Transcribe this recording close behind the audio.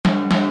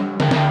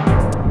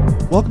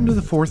Welcome to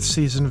the fourth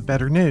season of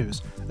Better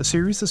News, a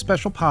series of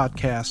special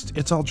podcasts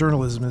It's All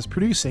Journalism is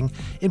producing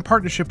in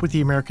partnership with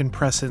the American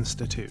Press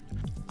Institute.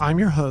 I'm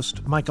your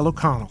host, Michael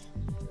O'Connell.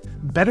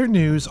 Better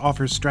News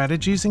offers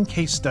strategies and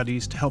case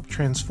studies to help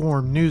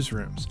transform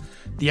newsrooms.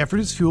 The effort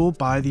is fueled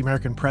by the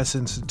American Press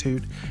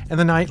Institute and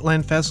the Knight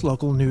Lenfest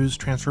Local News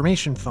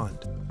Transformation Fund.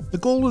 The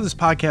goal of this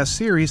podcast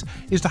series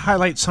is to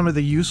highlight some of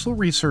the useful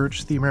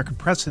research the American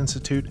Press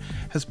Institute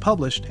has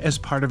published as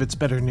part of its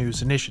Better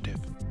News initiative.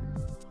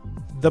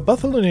 The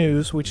Buffalo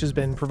News, which has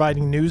been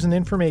providing news and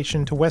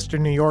information to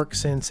Western New York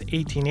since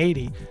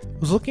 1880,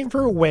 was looking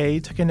for a way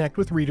to connect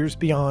with readers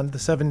beyond the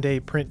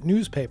 7-day print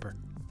newspaper.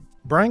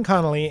 Brian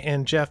Connolly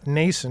and Jeff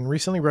Nason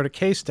recently wrote a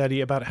case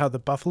study about how the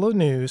Buffalo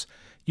News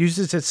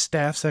uses its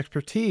staff's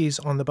expertise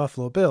on the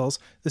Buffalo Bills,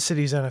 the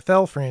city's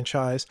NFL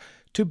franchise,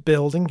 to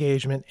build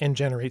engagement and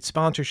generate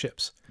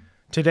sponsorships.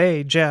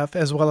 Today, Jeff,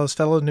 as well as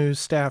fellow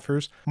news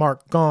staffers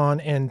Mark Gaughan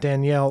and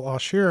Danielle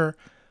Aucheur,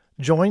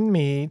 joined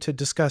me to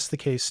discuss the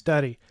case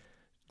study.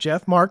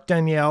 Jeff, Mark,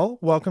 Danielle,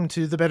 welcome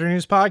to the Better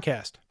News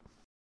Podcast.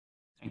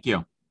 Thank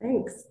you.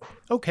 Thanks.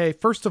 Okay,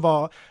 first of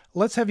all,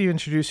 let's have you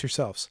introduce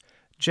yourselves.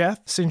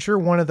 Jeff, since you're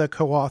one of the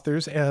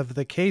co-authors of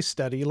the case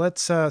study,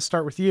 let's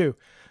start with you.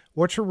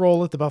 What's your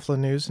role at the Buffalo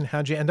News and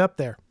how'd you end up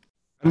there?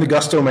 I'm the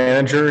Gusto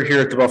manager here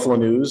at the Buffalo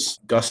News.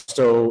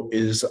 Gusto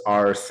is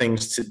our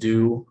things to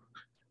do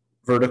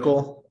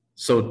vertical.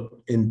 So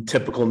in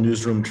typical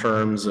newsroom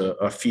terms,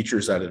 a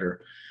features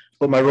editor.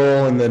 But my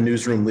role in the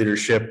newsroom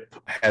leadership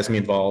has me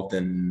involved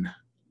in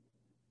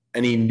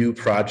any new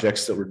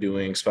projects that we're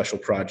doing, special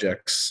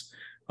projects,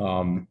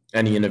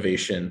 any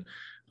innovation.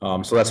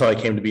 So that's how I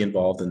came to be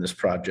involved in this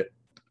project.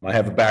 I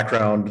have a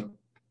background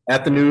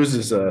at the News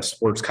as a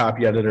sports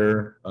copy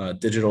editor,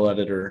 digital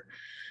editor,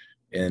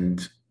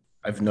 and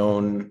I've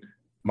known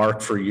Mark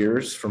for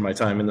years from my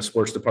time in the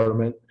sports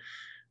department.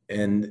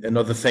 And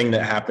another thing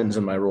that happens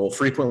in my role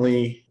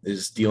frequently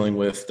is dealing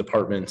with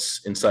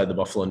departments inside the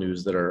Buffalo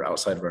News that are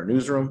outside of our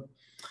newsroom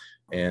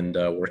and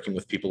working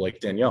with people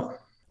like Danielle.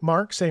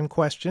 Mark, same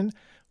question.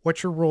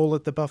 What's your role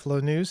at the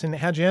Buffalo News and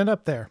how'd you end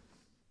up there?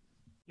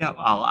 Yeah,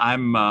 well,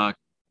 I'm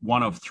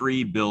one of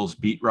three Bills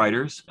beat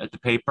writers at the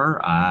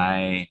paper.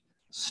 I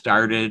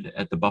started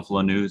at the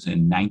Buffalo News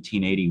in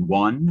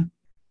 1981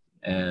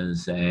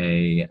 as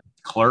a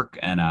clerk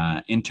and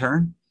an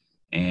intern.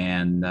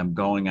 And I'm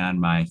going on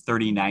my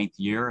 39th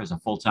year as a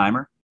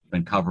full-timer.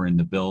 Been covering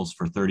the Bills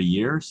for 30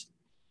 years.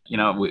 You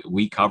know,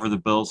 we cover the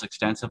Bills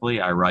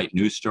extensively. I write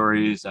news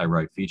stories. I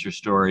write feature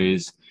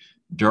stories.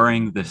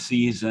 During the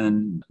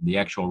season, the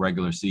actual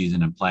regular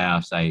season and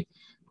playoffs, I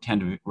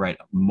tend to write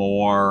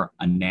more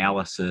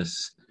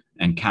analysis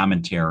and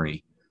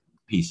commentary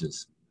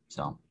pieces.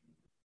 So.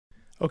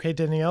 Okay,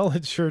 Danielle,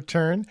 it's your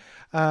turn.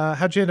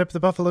 How'd you end up at the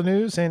Buffalo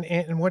News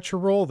and what's your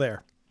role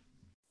there?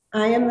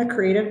 I am the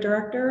creative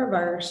director of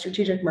our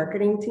strategic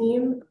marketing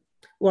team,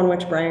 one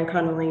which Brian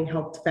Connolly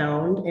helped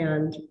found.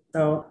 And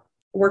so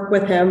work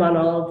with him on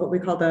all of what we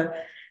call the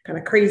kind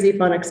of crazy,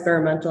 fun,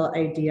 experimental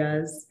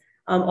ideas.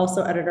 I'm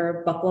also editor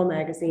of Buffalo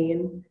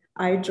Magazine.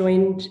 I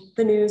joined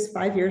the News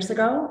 5 years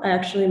ago. I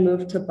actually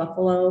moved to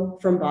Buffalo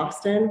from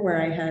Boston,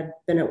 where I had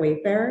been at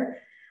Wayfair.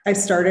 I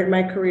started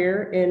my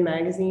career in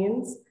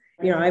magazines.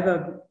 You know, I have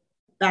a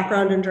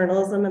background in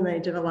journalism and I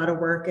did a lot of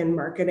work in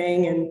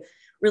marketing and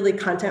really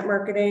content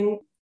marketing,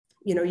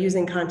 you know,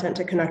 using content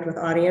to connect with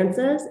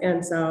audiences.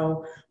 And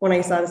so when I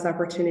saw this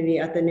opportunity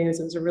at the News,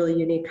 it was a really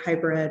unique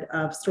hybrid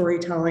of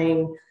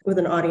storytelling with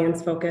an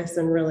audience focus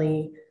and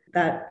really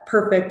that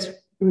perfect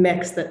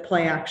mix that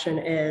play action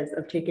is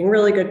of taking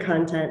really good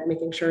content,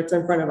 making sure it's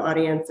in front of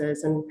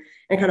audiences and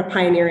kind of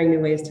pioneering new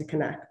ways to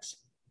connect.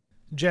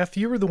 Jeff,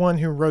 you were the one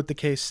who wrote the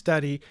case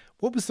study.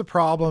 What was the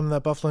problem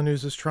that Buffalo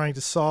News was trying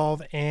to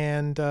solve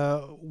and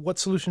what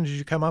solutions did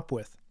you come up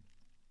with?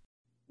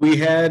 We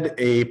had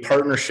a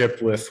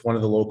partnership with one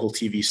of the local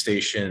TV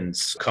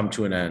stations come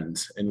to an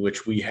end in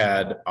which we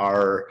had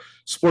our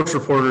sports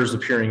reporters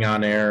appearing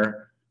on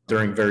air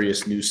during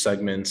various news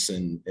segments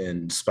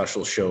and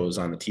special shows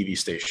on the TV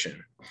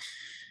station.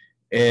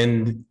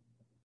 And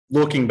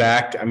looking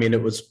back, I mean,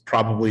 it was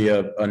probably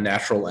a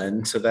natural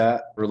end to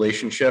that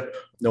relationship.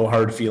 No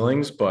hard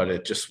feelings, but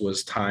it just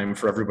was time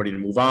for everybody to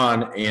move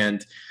on.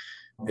 And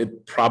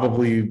it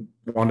probably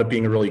wound up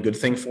being a really good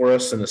thing for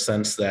us in the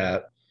sense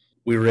that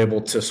we were able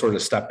to sort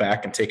of step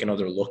back and take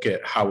another look at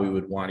how we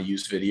would want to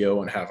use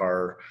video and have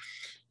our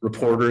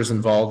reporters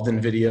involved in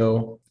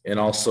video, and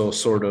also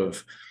sort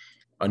of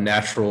a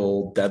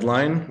natural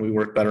deadline. We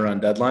work better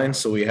on deadlines,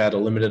 so we had a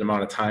limited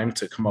amount of time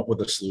to come up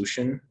with a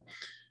solution.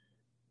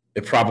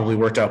 It probably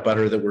worked out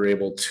better that we're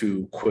able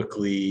to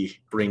quickly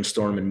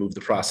brainstorm and move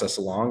the process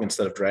along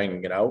instead of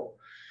dragging it out.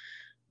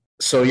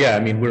 So yeah,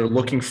 I mean, we're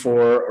looking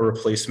for a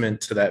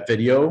replacement to that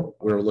video.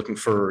 We're looking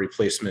for a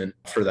replacement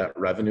for that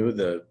revenue,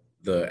 the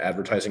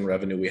advertising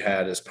revenue we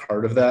had as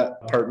part of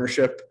that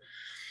partnership.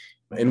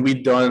 And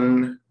we'd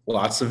done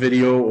lots of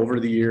video over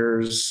the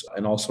years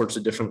in all sorts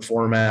of different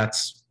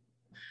formats.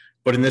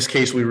 But in this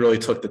case, we really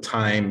took the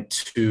time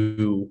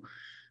to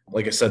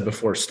like I said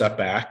before, step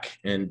back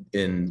and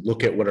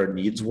look at what our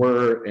needs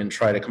were and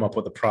try to come up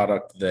with a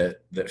product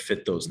that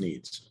fit those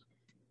needs.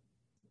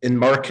 And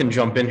Mark can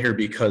jump in here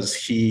because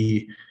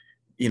he,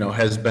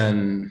 has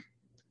been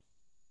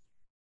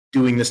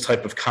doing this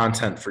type of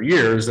content for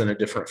years in a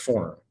different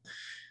form.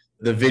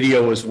 The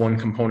video is one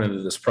component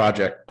of this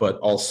project, but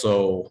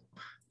also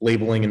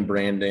labeling and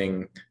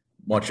branding,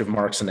 much of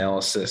Mark's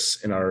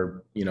analysis in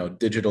our,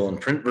 digital and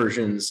print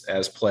versions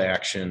as Play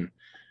Action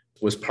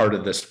was part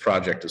of this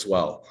project as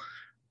well.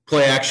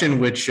 Play Action,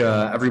 which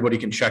everybody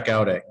can check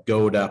out at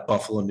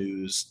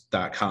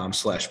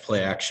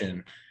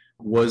go.buffalonews.com/playaction,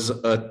 was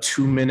a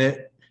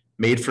 2-minute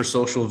made for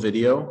social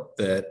video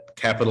that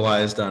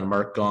capitalized on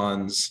Mark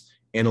Gaughan's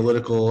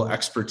analytical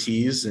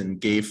expertise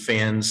and gave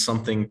fans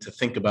something to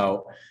think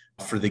about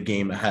for the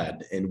game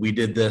ahead. And we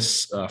did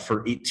this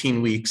for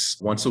 18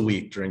 weeks, once a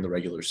week during the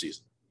regular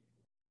season.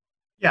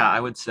 Yeah, I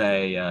would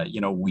say,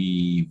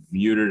 we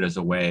viewed it as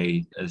a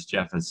way, as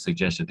Jeff has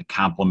suggested, to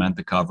complement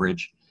the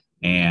coverage.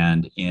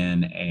 And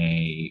in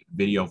a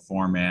video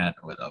format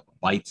with a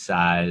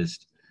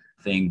bite-sized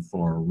thing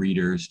for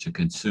readers to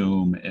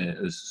consume,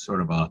 is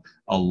sort of a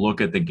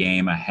look at the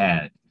game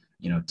ahead,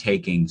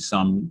 taking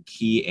some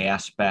key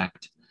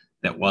aspect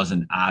that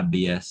wasn't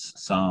obvious,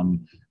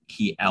 some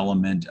key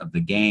element of the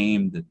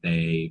game that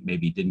they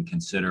maybe didn't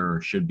consider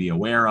or should be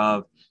aware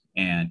of.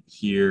 And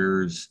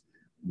here's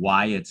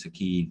why it's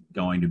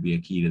going to be a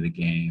key to the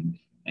game.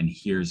 And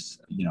here's,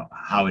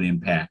 how it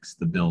impacts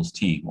the Bills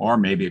team. Or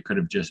maybe it could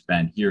have just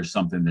been, here's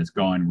something that's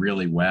going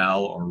really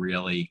well or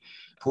really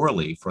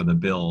poorly for the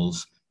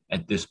Bills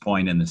at this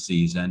point in the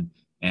season.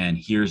 And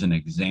here's an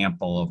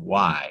example of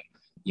why.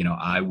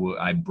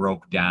 I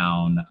broke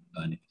down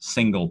a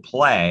single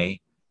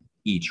play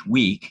each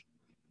week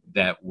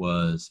that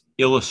was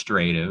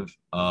illustrative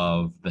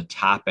of the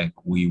topic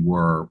we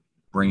were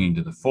bringing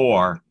to the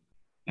fore.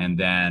 And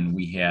then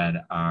we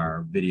had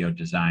our video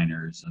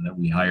designers that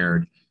we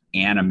hired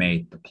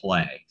animate the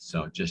play.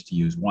 So just to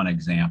use one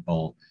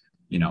example,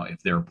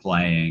 if they're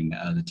playing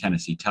the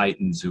Tennessee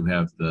Titans, who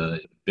have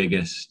the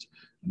biggest,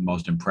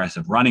 most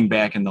impressive running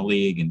back in the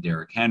league, and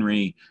Derrick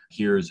Henry,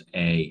 here's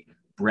a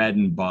bread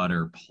and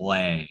butter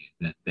play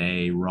that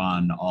they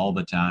run all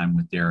the time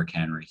with Derrick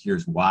Henry.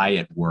 Here's why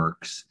it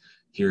works.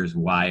 Here's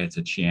why it's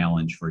a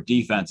challenge for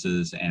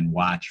defenses, and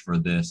watch for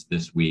this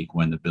week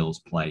when the Bills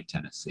play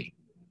Tennessee.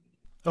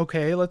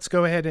 Okay, let's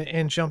go ahead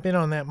and jump in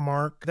on that,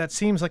 Mark. That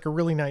seems like a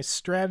really nice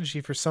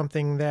strategy for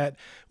something that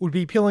would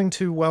be appealing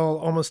to, well,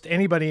 almost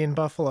anybody in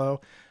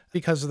Buffalo,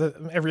 because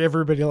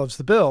everybody loves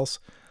the Bills.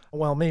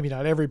 Well, maybe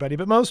not everybody,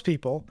 but most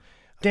people.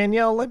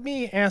 Danielle, let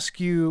me ask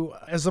you,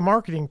 as a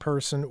marketing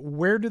person,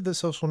 where did the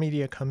social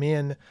media come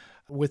in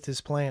with this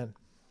plan?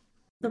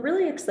 The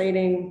really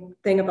exciting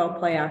thing about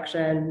Play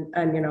Action,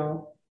 and,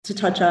 to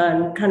touch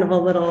on kind of a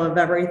little of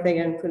everything,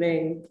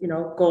 including,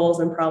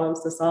 goals and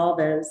problems to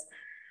solve, is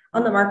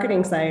on the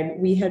marketing side,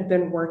 we had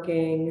been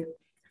working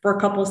for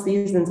a couple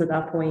seasons at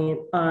that point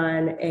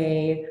on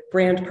a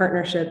brand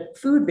partnership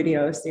food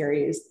video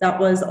series that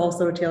was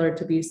also tailored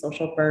to be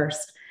social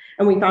first.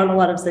 And we found a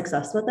lot of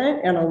success with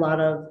it and a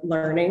lot of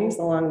learnings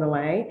along the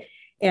way.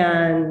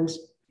 And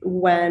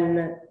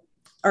when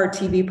our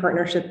TV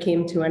partnership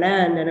came to an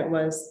end and it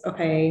was,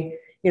 okay,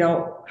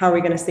 how are we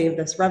going to save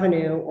this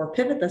revenue or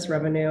pivot this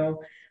revenue?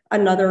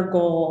 Another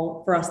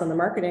goal for us on the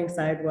marketing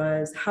side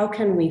was, how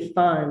can we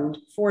fund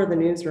for the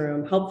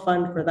newsroom, help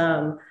fund for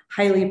them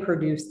highly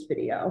produced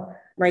video,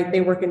 right?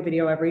 They work in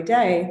video every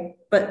day,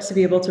 but to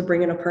be able to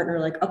bring in a partner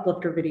like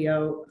Uplifter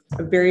Video,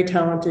 a very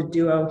talented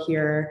duo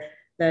here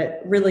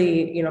that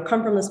really,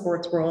 come from the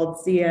sports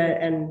world, see it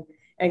and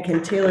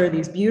can tailor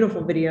these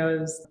beautiful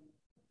videos,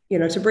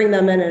 to bring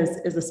them in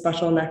is a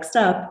special next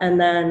step. And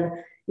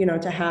then,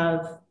 to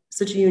have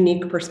such a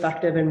unique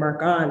perspective in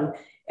Mark Gaughan,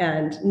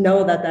 and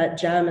know that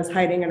gem is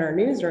hiding in our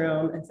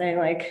newsroom, and saying,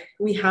 like,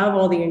 we have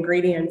all the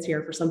ingredients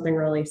here for something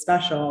really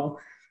special.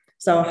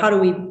 So how do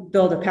we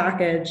build a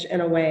package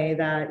in a way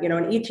that, an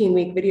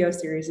 18-week video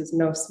series is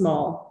no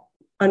small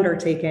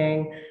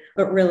undertaking,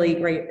 but really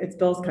great. It's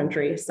Bills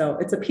country, so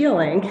it's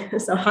appealing.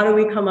 So how do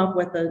we come up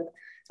with a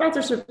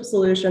sponsorship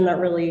solution that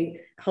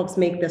really helps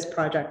make this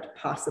project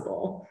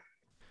possible?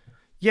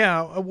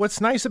 Yeah,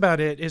 what's nice about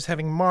it is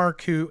having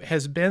Mark, who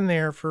has been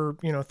there for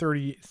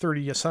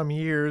 30 some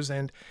years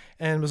and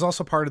was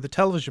also part of the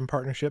television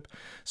partnership,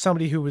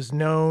 somebody who was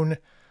a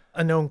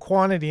known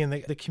quantity in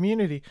the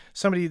community,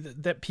 somebody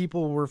that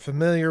people were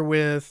familiar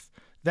with,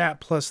 that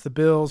plus the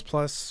Bills,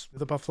 plus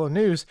the Buffalo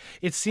News.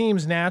 It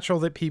seems natural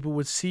that people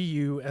would see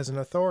you as an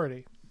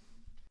authority.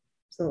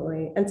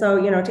 Absolutely. And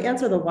so, to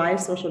answer the why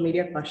social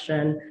media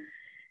question,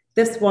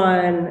 this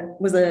one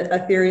was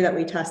a theory that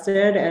we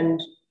tested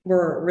and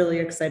we're really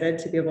excited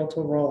to be able to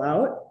roll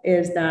out,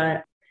 is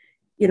that,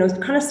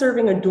 kind of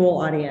serving a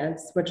dual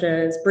audience, which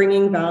is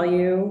bringing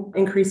value,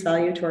 increased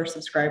value to our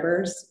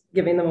subscribers,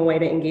 giving them a way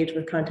to engage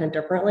with content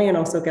differently and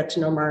also get to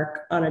know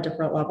Mark on a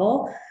different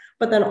level,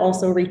 but then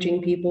also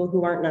reaching people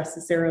who aren't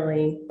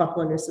necessarily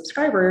Buffalo News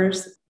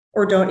subscribers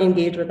or don't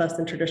engage with us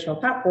in traditional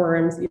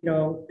platforms,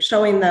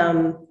 showing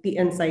them the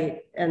insight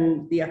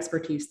and the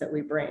expertise that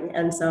we bring.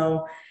 And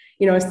so,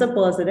 as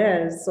simple as it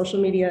is,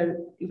 social media,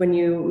 when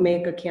you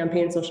make a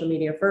campaign social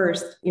media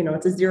first,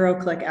 it's a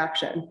 0-click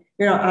action.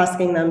 You're not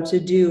asking them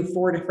to do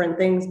 4 different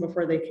things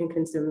before they can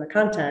consume the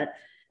content.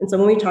 And so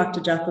when we talked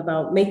to Jeff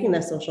about making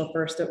this social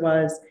first, it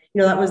was,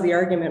 that was the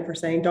argument for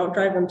saying, don't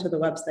drive them to the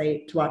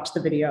website to watch the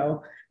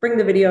video, bring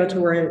the video to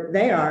where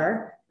they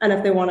are. And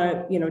if they want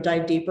to,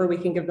 dive deeper, we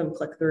can give them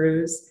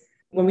click-throughs.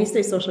 When we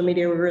say social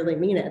media, we really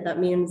mean it. That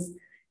means,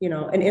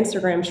 an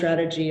Instagram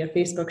strategy, a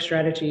Facebook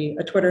strategy,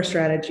 a Twitter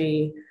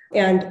strategy,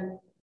 and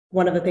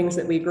one of the things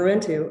that we grew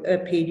into, a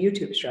paid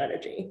YouTube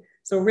strategy.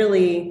 So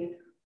really,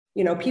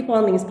 people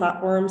on these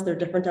platforms, they're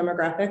different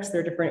demographics,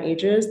 they're different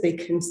ages, they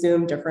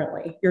consume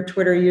differently. Your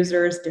Twitter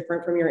user is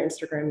different from your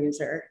Instagram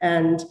user.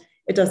 And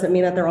it doesn't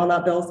mean that they're all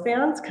not Bills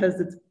fans, because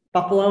it's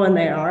Buffalo and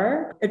they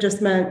are. It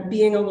just meant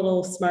being a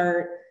little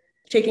smart,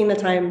 taking the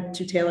time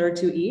to tailor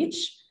to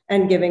each,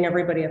 and giving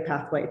everybody a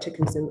pathway to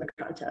consume the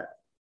content.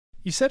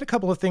 You said a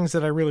couple of things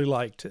that I really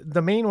liked.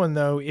 The main one,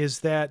 though, is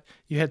that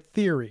you had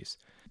theories.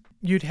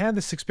 You'd had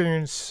this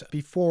experience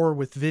before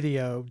with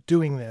video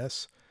doing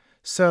this,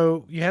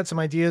 so you had some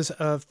ideas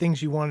of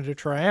things you wanted to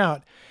try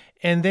out,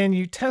 and then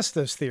you test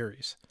those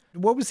theories.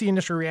 What was the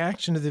initial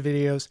reaction to the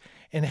videos,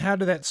 and how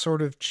did that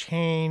sort of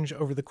change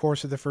over the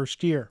course of the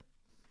first year?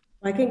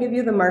 I can give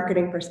you the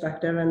marketing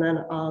perspective, and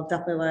then I'll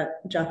definitely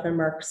let Jeff and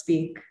Mark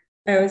speak.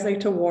 I always like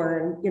to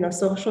warn,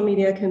 social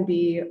media can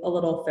be a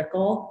little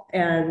fickle,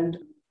 and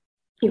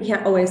you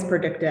can't always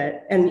predict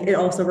it. And it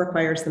also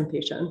requires some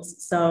patience.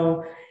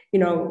 So,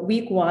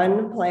 week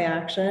 1 play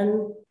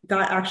action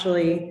got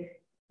actually,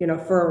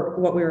 for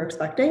what we were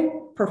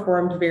expecting,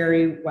 performed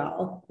very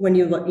well. When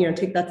you look,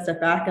 take that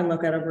step back and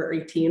look at over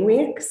 18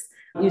 weeks,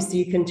 you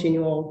see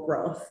continual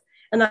growth.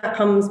 And that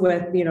comes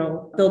with,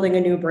 building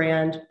a new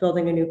brand,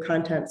 building a new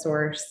content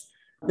source,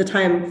 the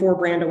time for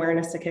brand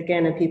awareness to kick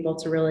in and people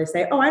to really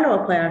say, oh, I know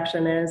what play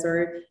action is,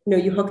 or,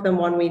 you hook them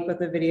 1 week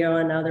with a video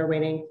and now they're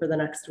waiting for the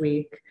next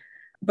week.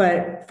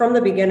 But from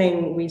the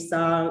beginning, we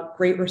saw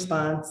great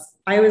response.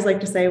 I always like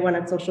to say when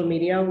on social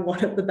media,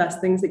 one of the best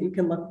things that you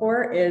can look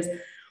for is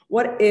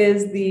what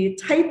is the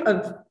type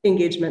of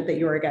engagement that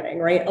you are getting,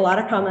 right? A lot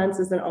of comments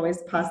isn't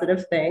always a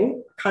positive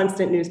thing,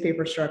 constant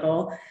newspaper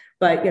struggle,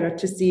 but,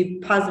 to see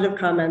positive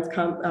comments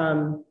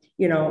come,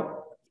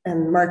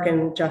 and Mark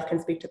and Jeff can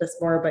speak to this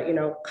more,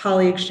 but,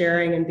 colleagues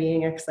sharing and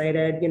being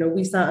excited,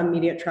 we saw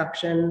immediate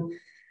traction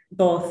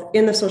both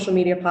in the social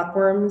media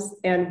platforms,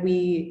 and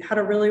we had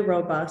a really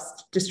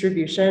robust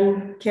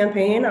distribution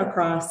campaign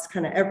across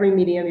kind of every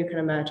medium you can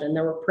imagine.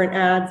 There were print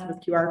ads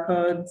with QR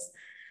codes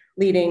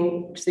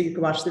leading so you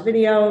could watch the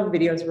video.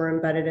 Videos were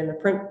embedded in the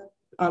print,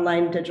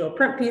 online digital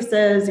print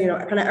pieces,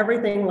 kind of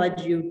everything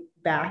led you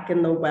back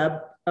in the web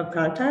of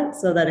content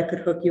so that it could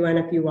hook you in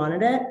if you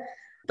wanted it.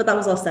 But that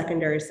was all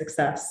secondary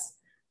success.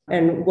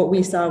 And what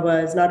we saw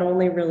was not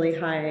only really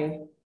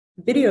high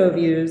video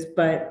views,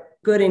 but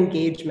good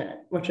engagement,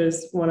 which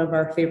is one of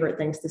our favorite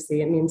things to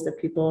see. It means that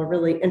people are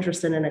really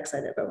interested and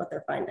excited about what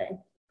they're finding.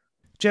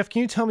 Jeff,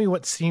 can you tell me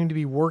what seemed to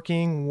be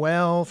working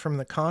well from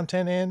the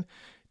content end?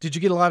 Did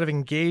you get a lot of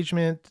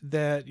engagement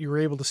that you were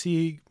able to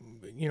see,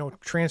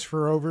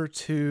 transfer over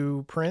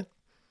to print?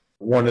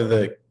 One of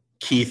the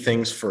key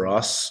things for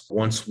us,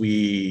 once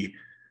we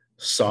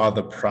saw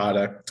the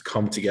product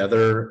come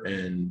together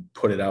and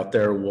put it out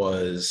there,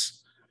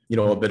 was,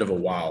 a bit of a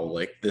wow.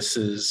 Like, this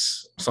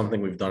is something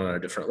we've done on a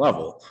different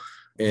level.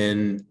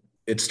 And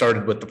it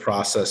started with the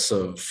process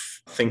of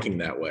thinking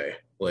that way.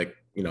 Like,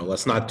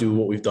 let's not do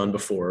what we've done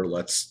before.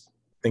 Let's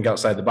think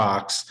outside the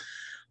box.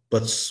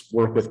 Let's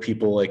work with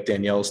people like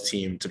Danielle's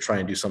team to try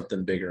and do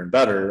something bigger and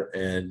better.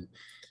 And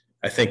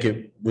I think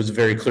it was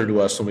very clear to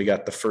us when we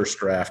got the first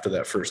draft of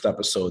that first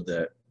episode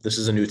that this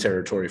is a new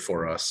territory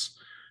for us.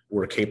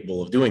 We're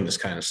capable of doing this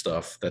kind of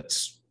stuff.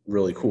 That's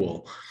really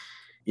cool.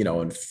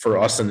 And for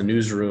us in the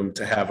newsroom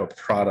to have a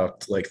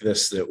product like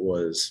this that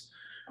was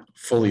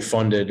fully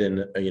funded and,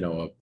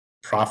 a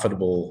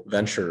profitable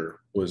venture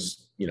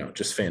was,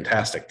 just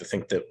fantastic to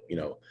think that,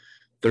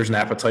 there's an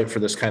appetite for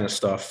this kind of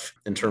stuff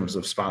in terms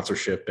of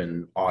sponsorship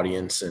and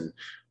audience. And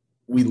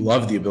we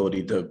love the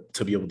ability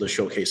to be able to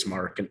showcase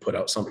Mark and put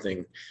out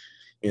something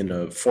in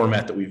a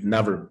format that we've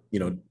never,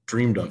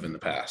 dreamed of in the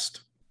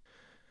past.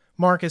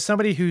 Mark, as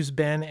somebody who's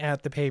been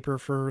at the paper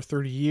for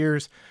 30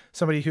 years,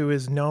 somebody who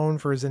is known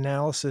for his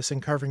analysis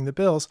and covering the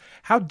Bills,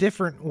 how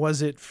different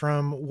was it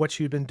from what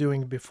you'd been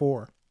doing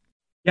before?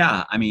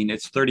 Yeah,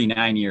 it's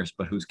 39 years,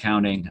 but who's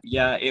counting?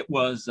 Yeah, it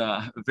was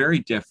very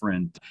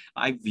different.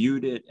 I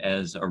viewed it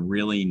as a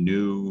really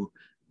new,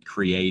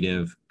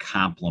 creative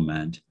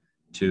complement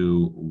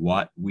to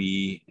what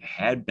we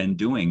had been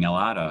doing a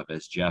lot of,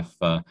 as Jeff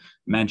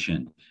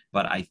mentioned.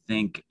 But I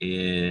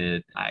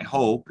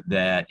hope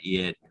that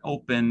it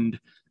opened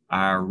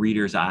our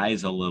readers'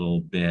 eyes a little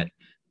bit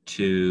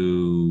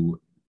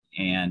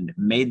and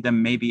made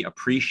them maybe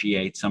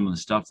appreciate some of the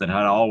stuff that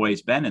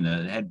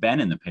had been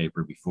in the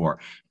paper before,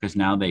 because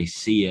now they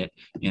see it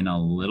in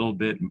a little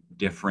bit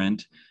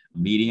different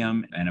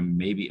medium and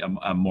maybe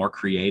a more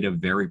creative,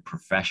 very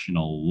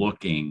professional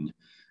looking,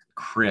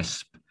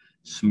 crisp,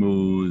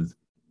 smoothly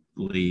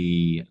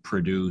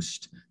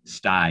produced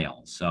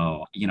style.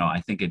 So,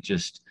 I think it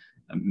just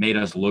made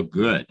us look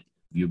good.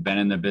 You've been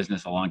in the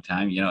business a long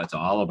time, it's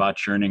all about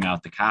churning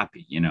out the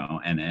copy,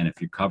 and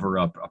if you cover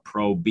up a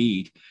pro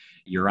beat,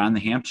 you're on the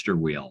hamster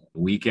wheel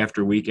week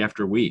after week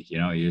after week.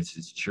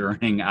 It's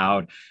churning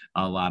out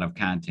a lot of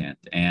content.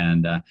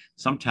 And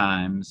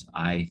sometimes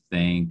I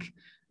think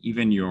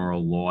even your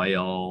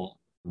loyal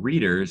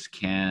readers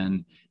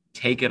can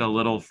take it a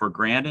little for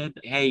granted.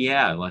 Hey,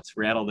 yeah, let's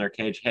rattle their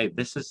cage. Hey,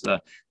 this is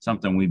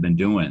something we've been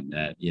doing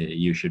that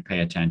you should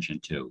pay attention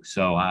to.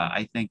 So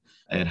I think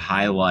it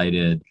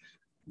highlighted,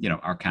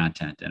 our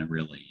content in a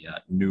really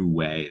new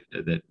way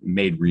that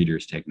made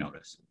readers take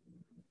notice.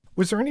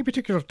 Was there any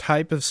particular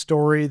type of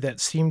story that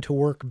seemed to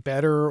work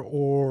better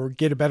or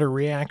get a better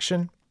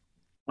reaction?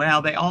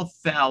 Well, they all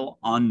fell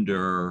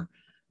under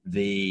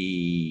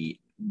the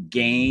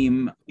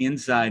game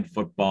inside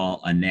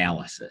football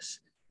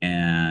analysis.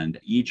 And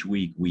each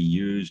week we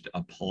used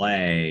a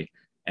play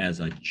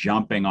as a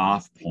jumping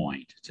off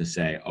point to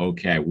say,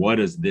 okay, what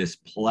does this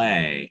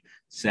play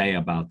say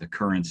about the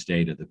current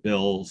state of the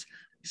Bills?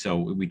 So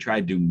we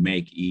tried to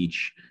make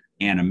each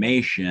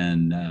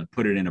animation,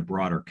 put it in a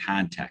broader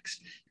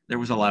context. There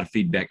was a lot of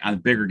feedback on the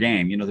bigger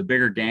game. The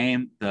bigger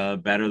game,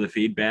 the better the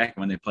feedback.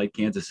 When they played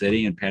Kansas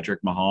City and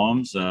Patrick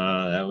Mahomes,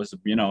 that was,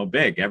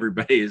 big.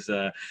 Everybody's,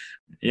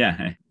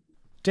 yeah.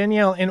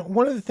 Danielle, and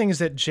one of the things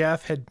that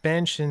Jeff had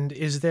mentioned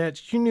is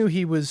that you knew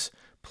he was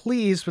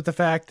pleased with the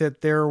fact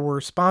that there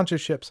were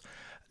sponsorships.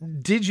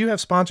 Did you have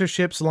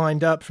sponsorships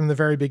lined up from the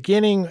very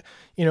beginning?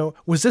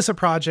 Was this a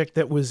project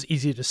that was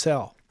easy to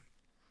sell?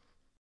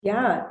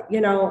 Yeah,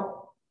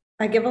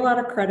 I give a lot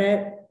of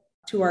credit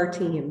to our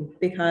team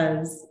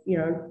because,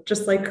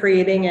 just like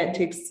creating it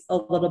takes a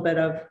little bit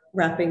of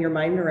wrapping your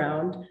mind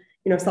around,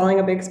 selling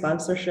a big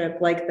sponsorship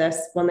like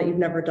this, one that you've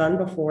never done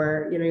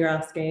before, you're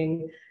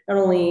asking not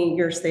only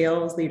your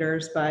sales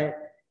leaders, but,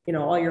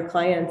 all your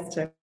clients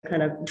to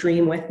kind of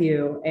dream with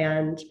you.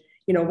 And,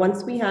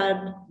 once we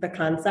had the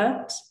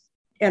concept,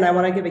 and I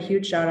want to give a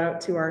huge shout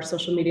out to our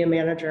social media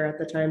manager at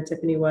the time,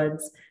 Tiffany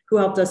Woods, who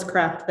helped us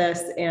craft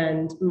this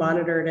and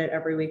monitored it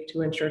every week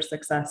to ensure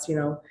success.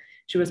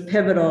 She was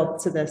pivotal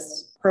to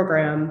this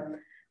program.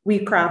 We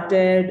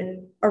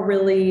crafted a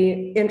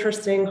really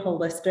interesting,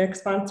 holistic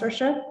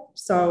sponsorship.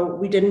 So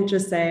we didn't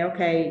just say,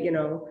 okay,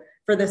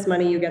 for this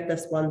money, you get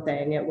this one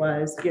thing. It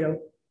was,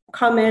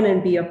 come in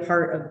and be a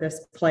part of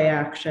this play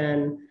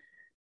action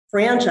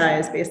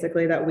franchise,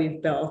 basically, that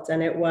we've built.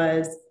 And it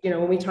was,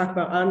 when we talk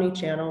about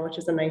omni-channel, which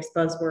is a nice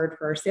buzzword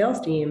for our sales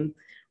team,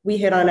 we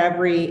hit on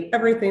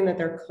everything that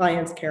their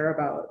clients care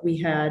about. We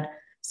had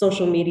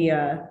social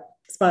media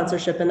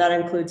sponsorship, and that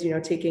includes,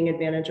 taking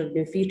advantage of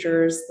new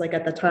features, like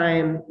at the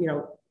time,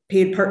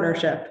 paid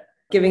partnership,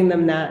 giving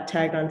them that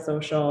tagged on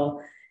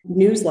social,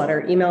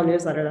 newsletter, email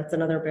newsletter. That's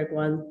another big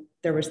one.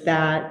 There was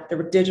that. There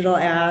were digital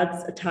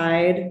ads,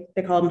 tied.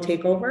 They call them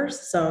takeovers.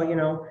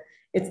 So,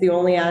 it's the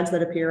only ads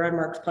that appear on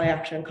Mark's play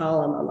action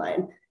column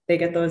online. They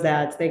get those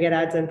ads. They get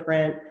ads in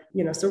print.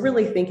 So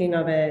really thinking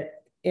of it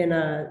in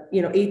a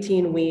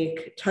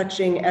 18-week,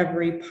 touching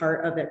every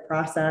part of it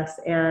process.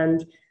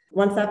 And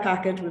once that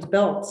package was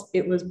built,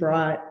 it was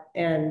brought,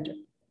 and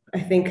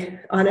I think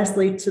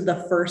honestly to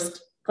the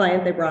first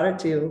client they brought it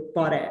to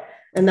bought it.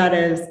 And that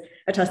is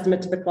a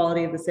testament to the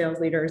quality of the sales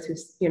leaders who,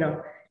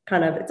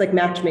 it's like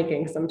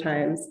matchmaking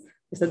sometimes.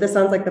 They said, this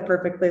sounds like the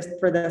perfect list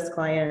for this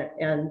client,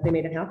 and they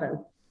made it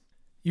happen.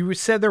 You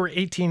said there were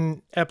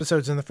 18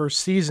 episodes in the first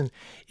season.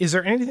 Is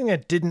there anything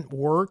that didn't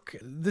work?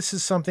 This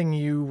is something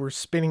you were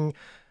spinning,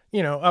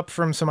 up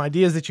from some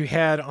ideas that you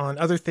had on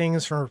other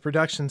things from a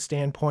production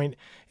standpoint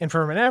and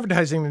from an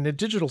advertising and a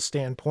digital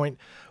standpoint.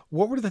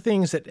 What were the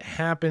things that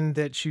happened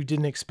that you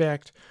didn't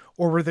expect,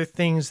 or were there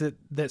things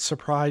that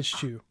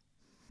surprised you?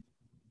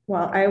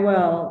 Well, I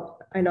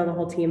know the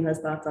whole team has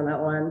thoughts on that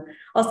one.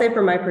 I'll say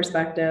from my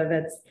perspective,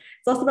 it's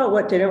less about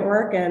what didn't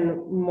work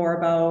and more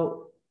about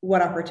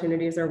what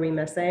opportunities are we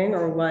missing,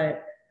 or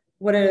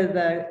what are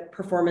the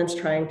performance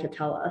trying to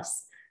tell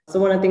us. So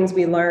one of the things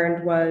we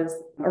learned was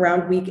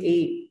around week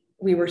 8,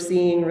 we were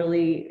seeing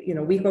really,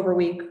 week over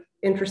week,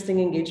 interesting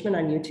engagement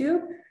on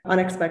YouTube.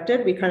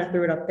 Unexpected. We kind of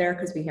threw it up there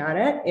because we had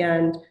it,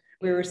 and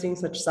we were seeing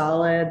such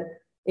solid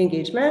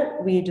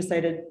engagement. We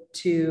decided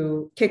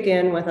to kick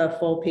in with a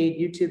full paid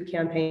YouTube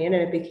campaign,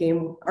 and it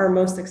became our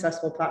most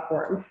successful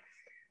platform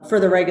for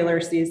the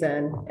regular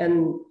season.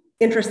 And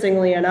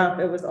interestingly enough,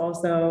 it was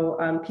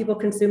also people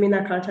consuming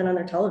that content on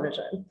their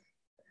television.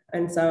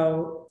 And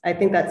so I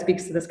think that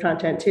speaks to this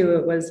content too.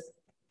 It was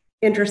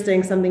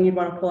interesting, something you'd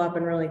want to pull up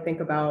and really think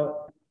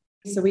about.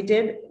 So we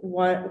did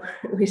an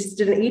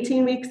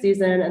 18-week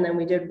season, and then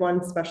we did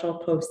one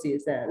special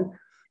postseason.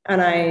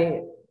 And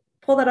I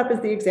pull that up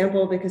as the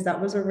example because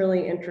that was a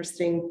really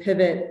interesting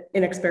pivot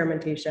in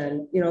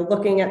experimentation,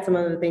 looking at some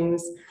of the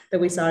things that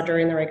we saw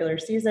during the regular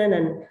season.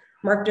 And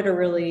Mark did a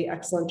really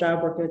excellent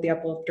job working with the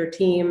Uplifter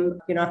team.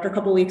 After a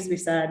couple of weeks, we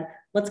said,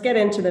 let's get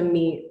into the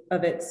meat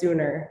of it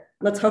sooner.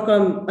 Let's hook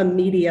them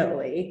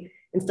immediately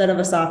instead of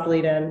a soft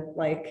lead in,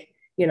 like,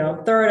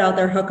 throw it out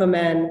there, hook them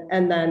in,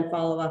 and then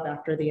follow up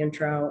after the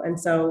intro. And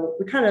so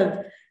we kind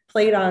of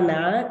played on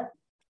that.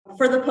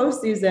 For the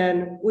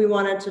postseason, we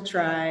wanted to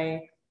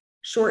try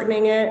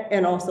shortening it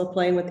and also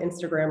playing with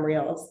Instagram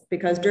Reels,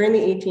 because during the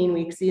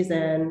 18-week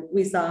season,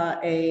 we saw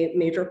a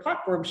major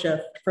platform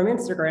shift from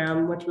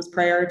Instagram, which was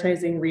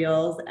prioritizing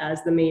Reels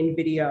as the main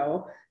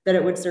video that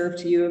it would serve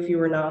to you if you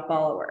were not a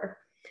follower.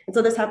 And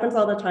so this happens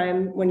all the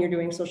time when you're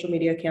doing social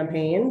media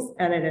campaigns,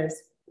 and it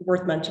is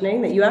worth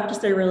mentioning that you have to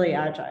stay really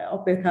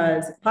agile,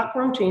 because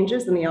platform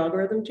changes and the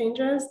algorithm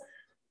changes,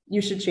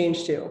 you should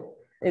change too.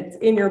 It's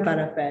in your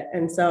benefit.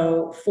 And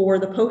so for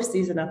the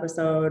postseason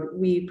episode,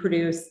 we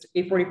produced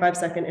a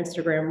 45-second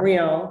Instagram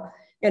reel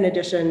in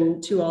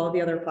addition to all of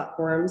the other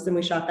platforms, and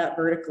we shot that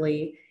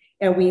vertically.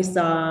 And we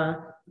saw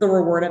the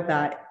reward of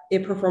that.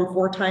 It performed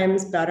 4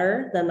 times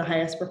better than the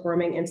highest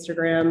performing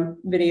Instagram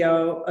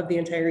video of the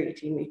entire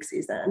 18-week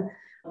season,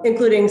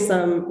 including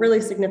some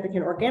really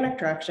significant organic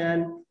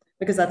traction,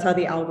 because that's how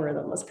the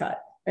algorithm was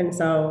cut. And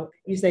so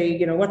you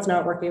say, what's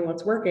not working,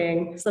 what's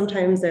working.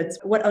 Sometimes it's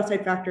what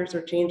outside factors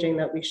are changing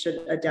that we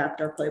should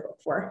adapt our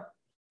playbook for.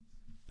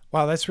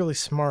 Wow, that's really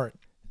smart.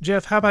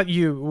 Jeff, how about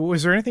you?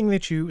 Was there anything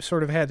that you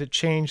sort of had to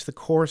change the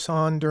course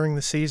on during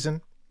the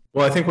season?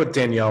 Well, I think what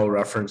Danielle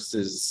referenced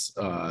is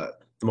the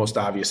most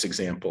obvious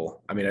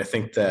example. I mean, I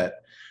think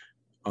that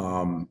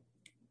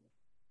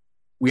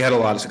we had a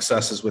lot of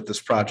successes with this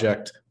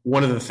project.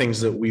 One of the things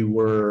that we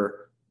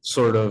were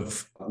sort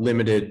of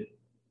limited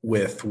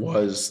with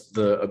was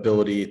the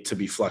ability to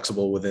be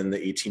flexible within the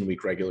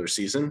 18-week regular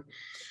season.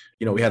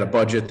 We had a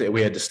budget that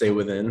we had to stay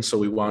within. So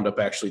we wound up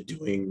actually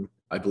doing,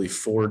 I believe,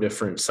 4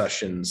 different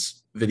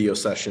sessions, video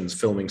sessions,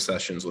 filming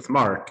sessions with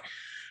Mark.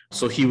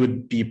 So he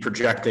would be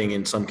projecting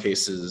in some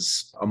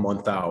cases a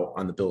month out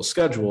on the Bills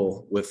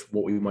schedule with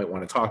what we might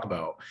want to talk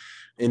about.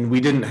 And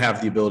we didn't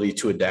have the ability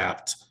to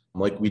adapt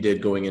like we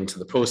did going into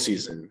the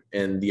postseason.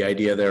 And the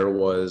idea there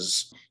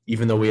was,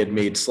 even though we had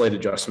made slight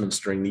adjustments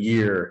during the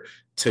year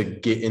to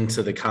get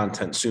into the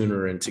content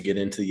sooner and to get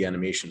into the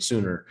animation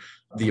sooner,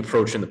 the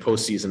approach in the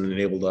postseason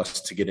enabled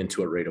us to get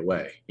into it right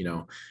away.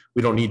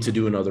 We don't need to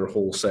do another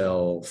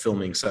wholesale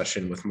filming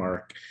session with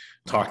Mark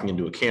talking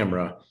into a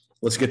camera.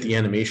 Let's get the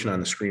animation on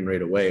the screen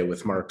right away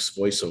with Mark's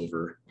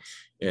voiceover.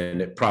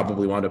 And it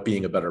probably wound up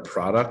being a better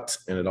product.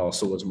 And it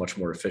also was much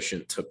more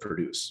efficient to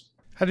produce.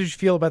 How did you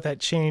feel about that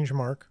change,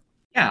 Mark?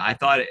 Yeah, I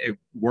thought it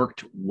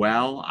worked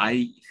well.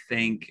 I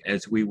think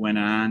as we went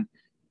on,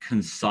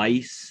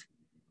 concise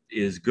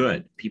is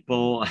good.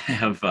 People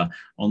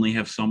only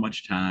have so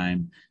much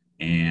time,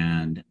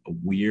 and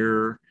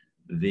we're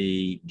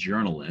the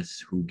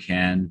journalists who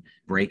can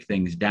break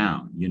things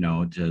down.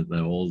 To the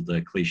old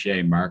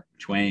cliche, Mark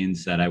Twain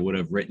said, I would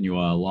have written you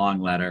a long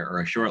letter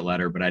or a short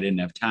letter, but I didn't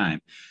have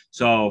time.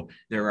 So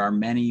there are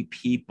many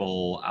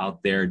people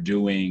out there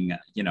doing,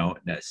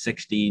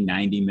 60,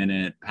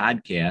 90-minute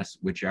podcasts,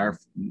 which are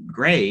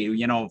great,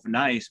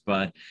 nice,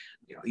 but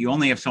you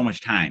only have so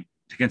much time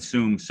to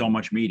consume so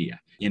much media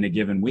in a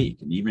given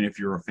week. And even if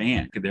you're a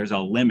fan, there's a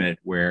limit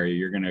where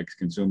you're going to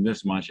consume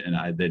this much,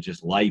 and that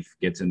just life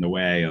gets in the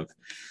way of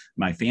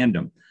my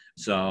fandom.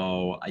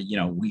 So,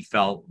 we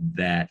felt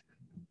that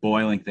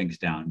boiling things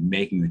down,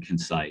 making it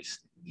concise,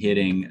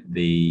 hitting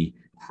the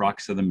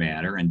crux of the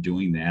matter, and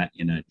doing that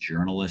in a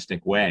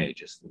journalistic way,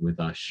 just with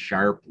a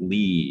sharp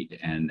lead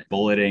and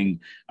bulleting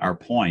our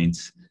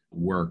points,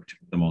 worked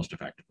the most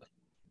effectively.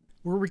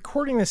 We're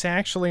recording this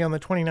actually on the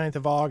 29th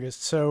of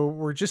August, so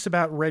we're just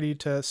about ready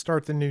to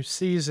start the new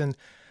season.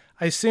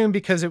 I assume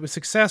because it was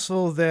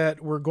successful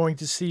that we're going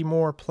to see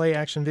more play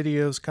action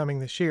videos coming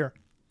this year.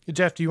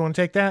 Jeff, do you want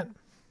to take that?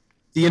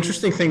 The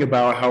interesting thing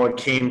about how it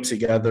came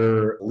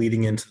together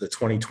leading into the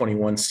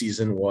 2021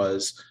 season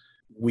was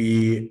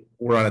we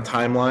were on a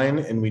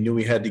timeline and we knew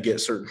we had to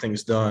get certain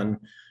things done,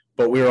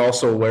 but we were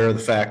also aware of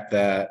the fact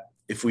that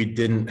if we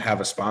didn't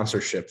have a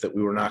sponsorship, that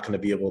we were not going to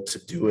be able to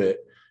do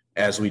it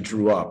as we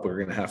drew up. We're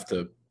going to have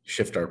to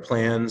shift our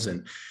plans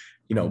and,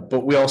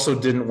 but we also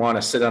didn't want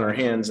to sit on our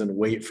hands and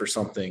wait for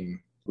something.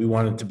 We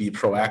wanted to be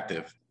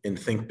proactive and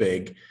think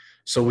big.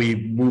 So we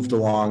moved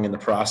along in the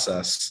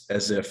process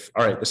as if,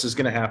 all right, this is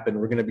going to happen.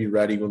 We're going to be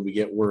ready when we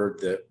get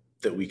word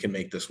that we can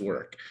make this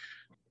work.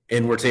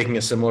 And we're taking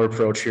a similar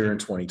approach here in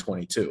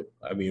 2022.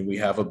 I mean, we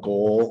have a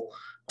goal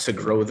to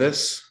grow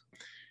this.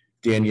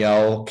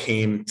 Danielle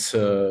came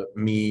to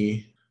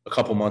me a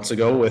couple months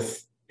ago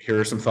with, here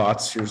are some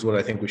thoughts, here's what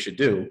I think we should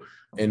do.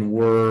 And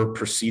we're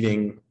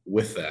proceeding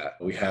with that.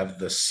 We have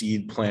the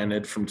seed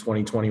planted from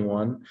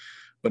 2021,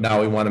 but now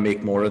we want to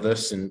make more of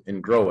this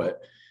and grow it.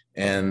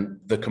 And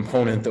the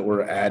component that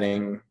we're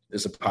adding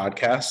is a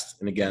podcast.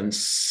 And again,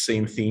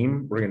 same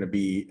theme. We're going to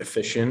be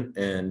efficient,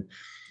 and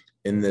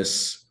in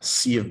this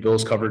sea of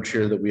Bills coverage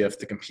here that we have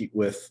to compete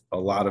with a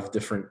lot of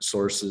different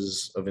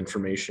sources of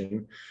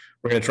information,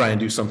 we're going to try and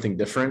do something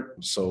different.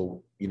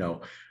 So,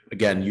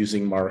 again,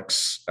 using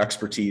Mark's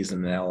expertise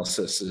and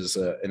analysis is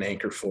an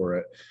anchor for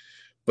it.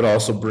 but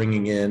also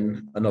bringing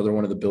in another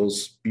one of the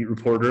Bills beat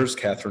reporters,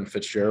 Catherine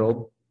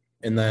Fitzgerald,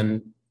 and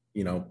then,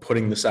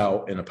 putting this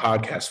out in a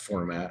podcast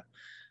format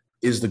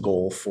is the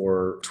goal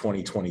for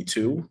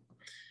 2022.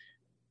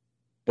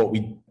 But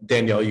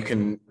Danielle,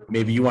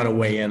 maybe you want to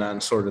weigh in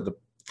on sort of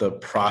the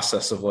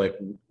process of like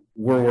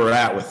where we're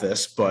at with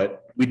this,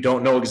 but we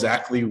don't know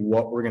exactly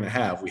what we're going to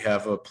have. We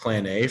have a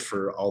plan A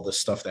for all this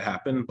stuff to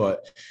happen,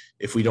 but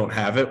if we don't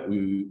have it,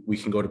 we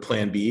can go to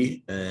plan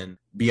B and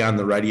be on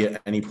the ready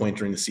at any point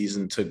during the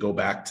season to go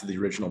back to the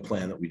original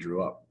plan that we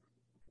drew up.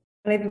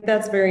 And I think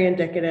that's very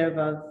indicative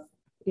of,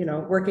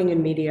 working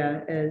in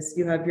media is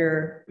you have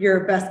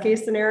your best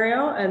case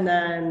scenario. And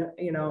then,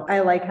 I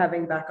like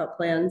having backup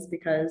plans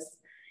because,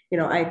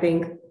 I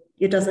think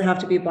it doesn't have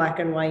to be black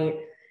and white,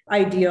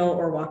 ideal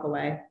or walk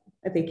away.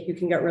 I think you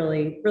can get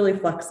really, really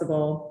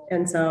flexible.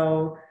 And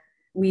so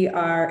we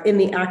are in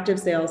the active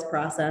sales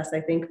process.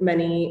 I think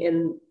many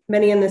in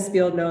this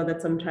field know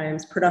that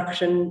sometimes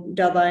production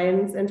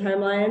deadlines and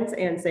timelines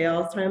and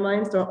sales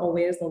timelines don't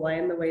always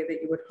align the way that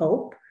you would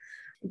hope.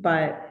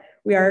 But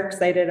we are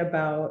excited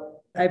about,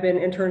 I've been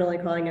internally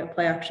calling it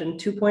Play Action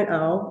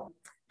 2.0,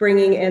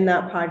 bringing in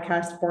that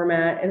podcast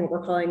format and what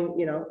we're calling,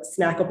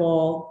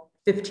 snackable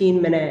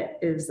 15-minute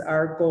is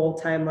our goal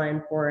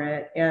timeline for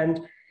it. And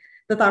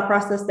the thought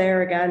process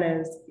there again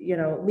is,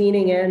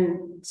 leaning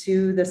in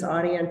to this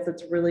audience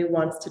that really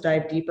wants to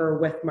dive deeper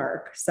with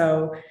Mark.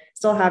 So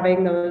still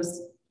having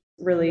those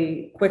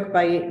really quick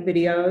bite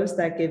videos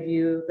that give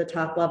you the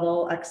top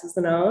level X's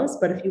and O's.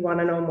 But if you want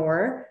to know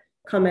more,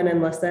 come in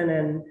and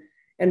listen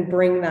and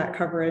bring that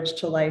coverage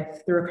to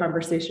life through a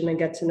conversation and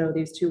get to know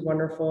these two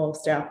wonderful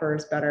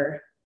staffers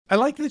better. I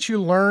like that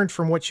you learned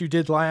from what you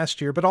did last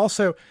year, but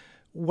also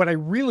what I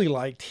really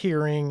liked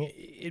hearing,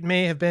 it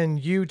may have been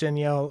you,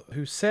 Danielle,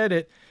 who said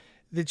it,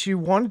 that you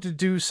wanted to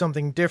do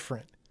something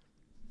different.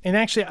 And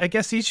actually, I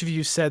guess each of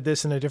you said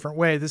this in a different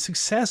way. The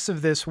success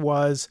of this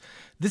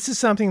is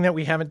something that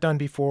we haven't done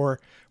before.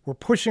 We're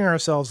pushing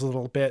ourselves a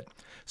little bit.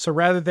 So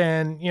rather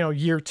than,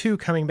 year 2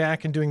 coming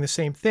back and doing the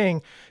same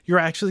thing, you're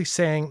actually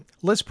saying,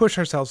 let's push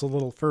ourselves a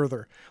little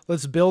further.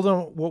 Let's build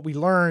on what we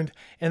learned.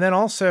 And then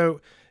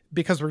also,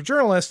 because we're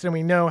journalists and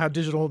we know how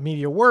digital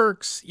media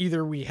works,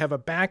 either we have a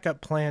backup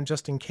plan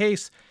just in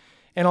case,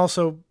 and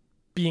also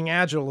being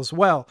agile as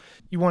well.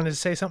 You wanted to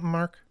say something,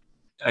 Mark?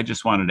 I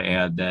just wanted to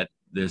add that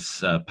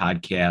this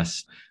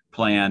podcast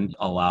plan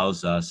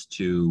allows us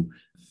to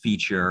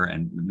feature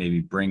and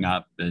maybe bring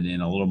up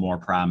in a little more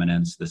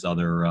prominence this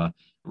other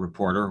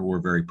reporter who we're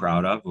very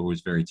proud of, who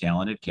was very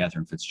talented,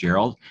 Catherine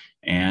Fitzgerald,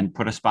 and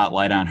put a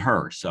spotlight on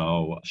her.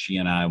 So she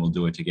and I will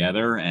do it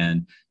together.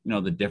 And,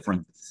 the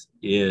difference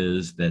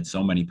is that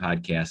so many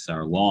podcasts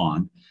are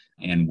long,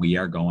 and we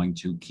are going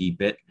to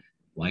keep it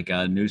like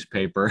a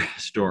newspaper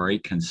story,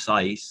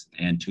 concise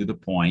and to the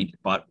point,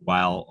 but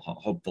while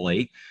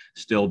hopefully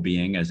still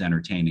being as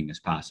entertaining as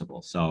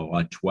possible. So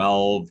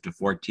 12 to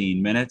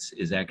 14 minutes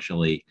is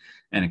actually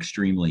an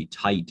extremely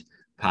tight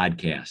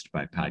podcast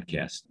by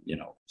podcast,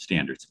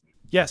 standards.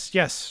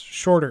 Yes.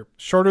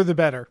 Shorter the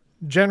better.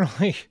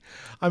 Generally,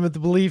 I'm of the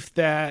belief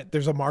that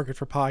there's a market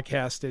for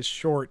podcasts as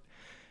short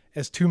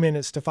as 2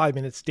 minutes to 5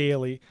 minutes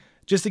daily,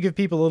 just to give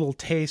people a little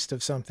taste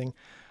of something.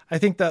 I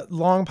think that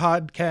long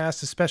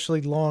podcasts, especially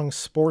long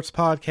sports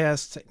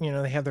podcasts,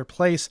 they have their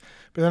place,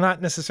 but they're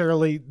not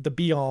necessarily the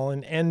be all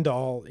and end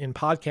all in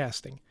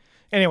podcasting.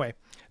 Anyway,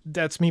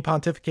 that's me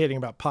pontificating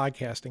about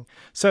podcasting.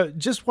 So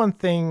just one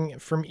thing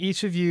from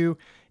each of you,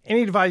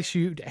 any advice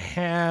you'd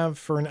have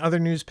for another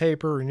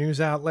newspaper or news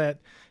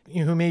outlet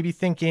who may be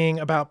thinking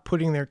about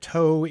putting their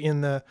toe in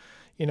the,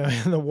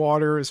 in the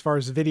water as far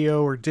as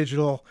video or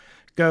digital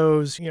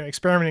goes,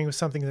 experimenting with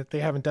something that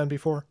they haven't done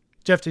before?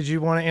 Jeff, did you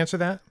want to answer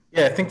that?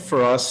 Yeah, I think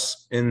for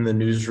us in the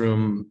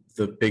newsroom,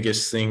 the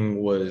biggest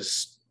thing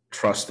was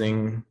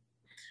trusting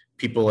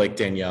people like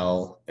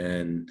Danielle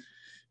and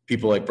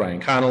people like Brian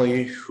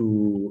Connolly,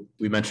 who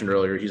we mentioned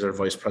earlier. He's our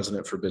vice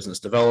president for business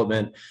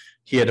development.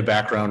 He had a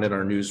background in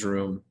our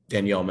newsroom.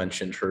 Danielle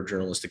mentioned her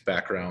journalistic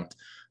background,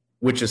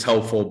 which is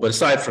helpful. But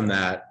aside from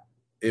that,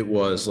 it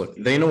was, look,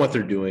 they know what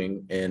they're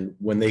doing. And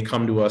when they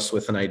come to us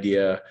with an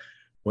idea,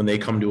 when they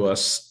come to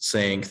us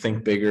saying,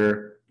 think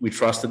bigger, we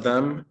trusted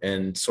them.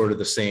 And sort of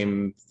the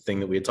same thing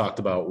that we had talked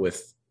about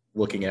with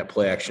looking at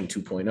Play Action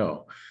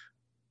 2.0.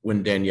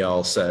 When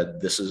Danielle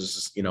said, this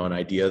is, an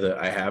idea that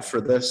I have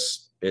for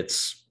this,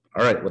 it's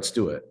all right, let's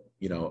do it.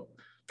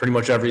 Pretty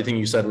much everything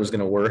you said was going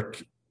to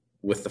work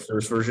with the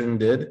first version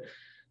did.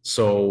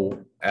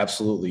 So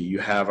absolutely, you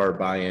have our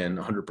buy-in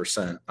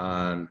 100%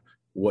 on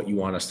what you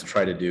want us to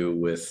try to do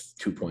with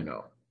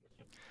 2.0.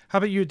 How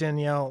about you,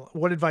 Danielle?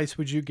 What advice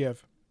would you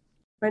give?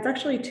 It's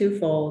actually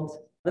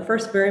twofold. The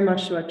first, very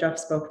much to what Jeff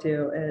spoke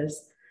to,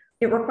 is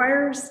it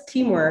requires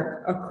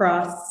teamwork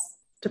across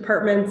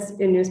departments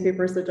in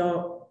newspapers that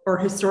don't or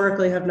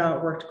historically have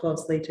not worked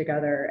closely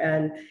together.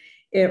 And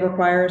it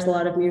requires a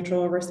lot of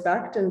mutual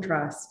respect and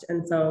trust.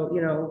 And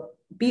so,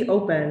 be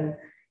open,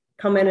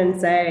 come in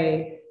and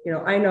say,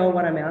 I know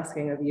what I'm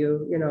asking of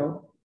you,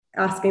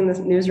 asking this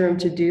newsroom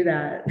to do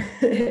that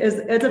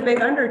it's a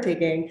big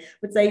undertaking.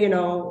 But say,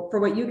 for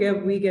what you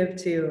give, we give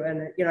too.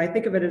 And, I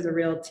think of it as a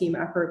real team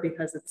effort,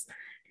 because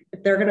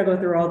if they're going to go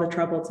through all the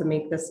trouble to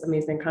make this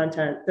amazing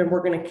content, then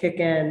we're going to kick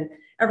in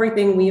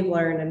everything we've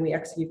learned and we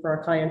execute for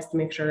our clients to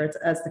make sure it's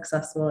as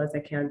successful as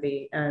it can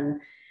be.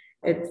 And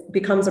it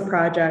becomes a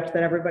project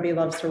that everybody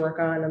loves to work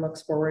on and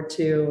looks forward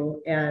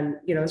to. And,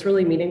 it's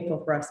really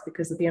meaningful for us,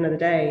 because at the end of the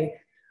day,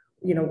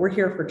 we're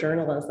here for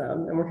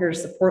journalism and we're here to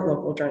support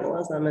local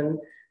journalism. And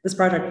this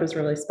project was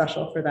really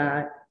special for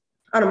that.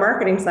 On a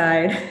marketing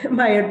side,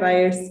 my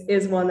advice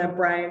is one that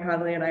Brian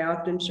Connolly and I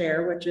often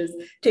share, which is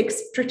take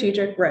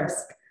strategic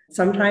risk.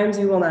 Sometimes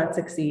you will not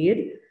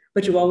succeed,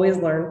 but you always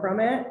learn from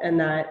it. And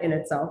that in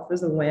itself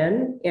is a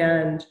win.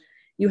 And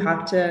you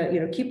have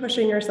to, keep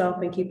pushing yourself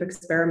and keep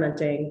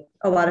experimenting.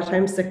 A lot of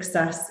times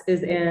success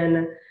is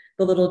in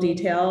the little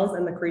details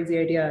and the crazy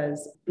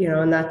ideas,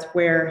 and that's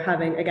where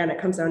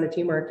it comes down to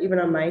teamwork. Even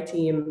on my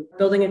team,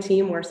 building a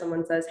team where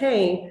someone says,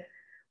 hey,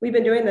 we've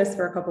been doing this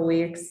for a couple of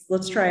weeks. How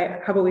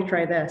about we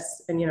try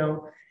this? And,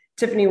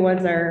 Tiffany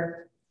Woods,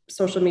 our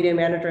social media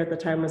manager at the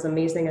time, was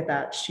amazing at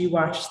that. She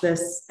watched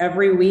this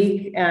every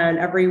week and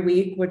every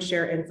week would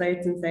share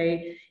insights and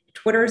say,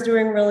 Twitter is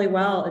doing really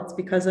well. It's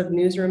because of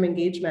newsroom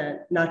engagement,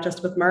 not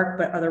just with Mark,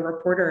 but other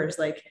reporters.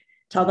 Like,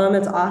 tell them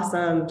it's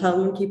awesome, tell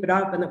them to keep it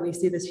up. And that we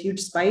see this huge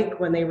spike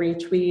when they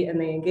retweet and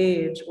they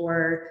engage,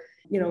 or,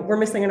 we're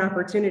missing an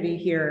opportunity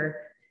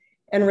here.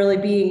 And really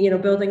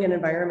building an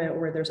environment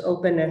where there's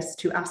openness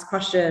to ask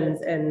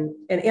questions and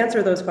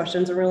answer those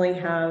questions, and really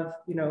have,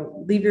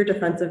 leave your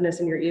defensiveness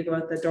and your ego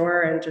at the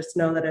door and just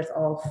know that it's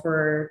all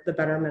for the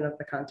betterment of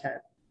the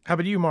content. How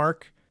about you,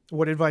 Mark?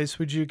 What advice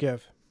would you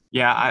give?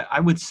 Yeah, I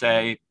would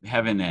say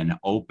having an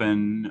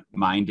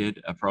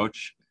open-minded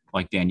approach,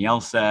 like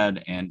Danielle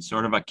said, and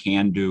sort of a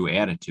can-do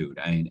attitude.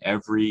 I mean,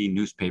 every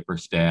newspaper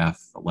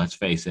staff, let's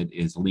face it,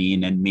 is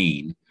lean and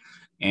mean.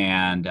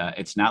 And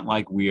it's not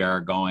like we are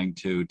going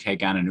to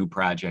take on a new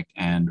project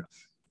and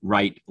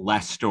write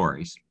less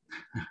stories.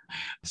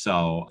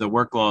 So the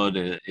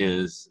workload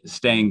is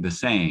staying the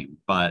same.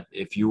 But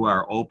if you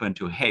are open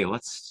to, hey,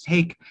 let's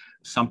take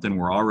something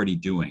we're already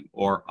doing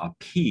or a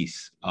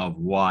piece of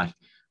what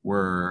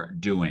we're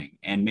doing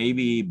and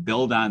maybe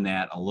build on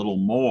that a little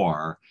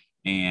more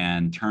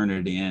and turn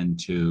it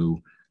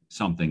into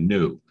something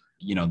new.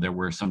 There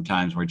were some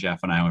times where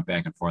Jeff and I went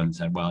back and forth and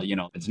said, well,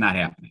 it's not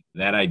happening.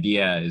 That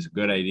idea is a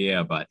good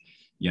idea, but,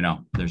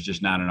 there's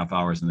just not enough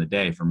hours in the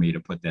day for me to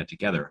put that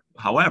together.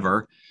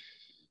 However,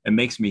 it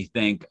makes me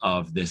think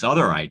of this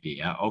other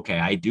idea. Okay,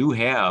 I do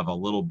have a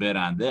little bit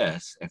on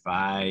this. If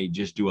I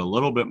just do a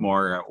little bit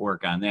more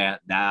work on that,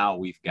 now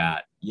we've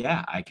got,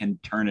 I can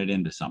turn it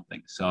into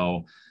something.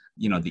 So,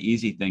 the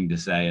easy thing to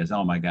say is,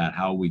 oh my God,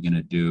 how are we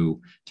going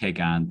to take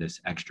on this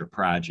extra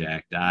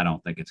project? I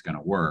don't think it's going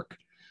to work.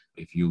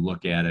 If you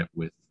look at it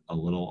with a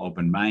little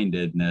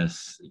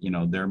open-mindedness,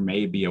 there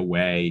may be a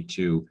way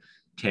to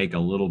take a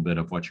little bit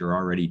of what you're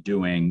already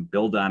doing,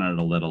 build on it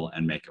a little,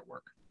 and make it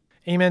work.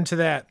 Amen to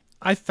that.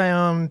 I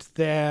found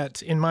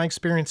that in my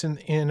experience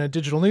in a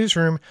digital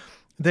newsroom,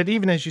 that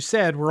even as you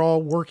said, we're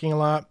all working a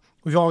lot.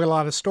 We've all got a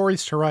lot of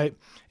stories to write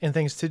and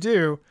things to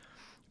do.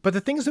 But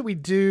the things that we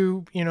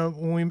do,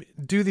 when we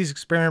do these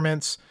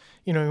experiments,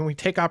 when we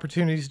take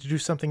opportunities to do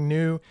something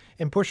new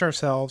and push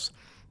ourselves,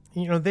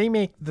 they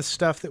make the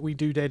stuff that we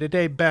do day to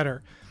day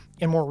better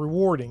and more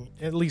rewarding.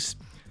 At least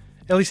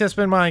that's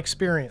been my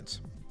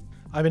experience.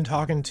 I've been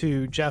talking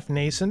to Jeff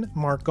Nason,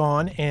 Mark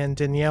Gaughan, and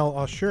Danielle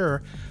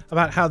Aushur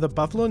about how the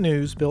Buffalo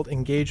News built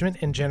engagement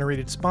and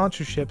generated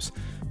sponsorships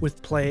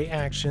with play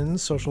action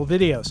social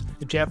videos.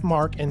 Jeff,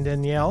 Mark, and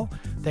Danielle,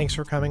 thanks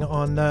for coming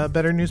on the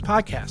Better News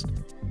podcast.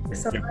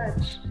 Thanks so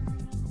much.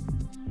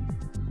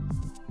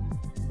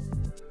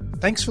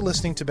 Thanks for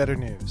listening to Better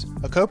News,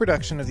 a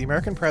co-production of the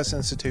American Press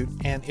Institute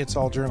and It's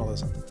All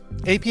Journalism.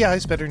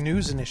 API's Better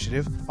News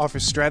initiative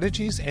offers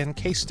strategies and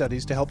case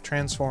studies to help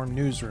transform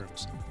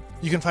newsrooms.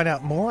 You can find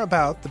out more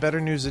about the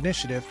Better News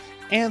initiative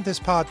and this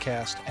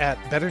podcast at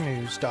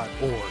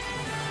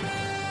betternews.org.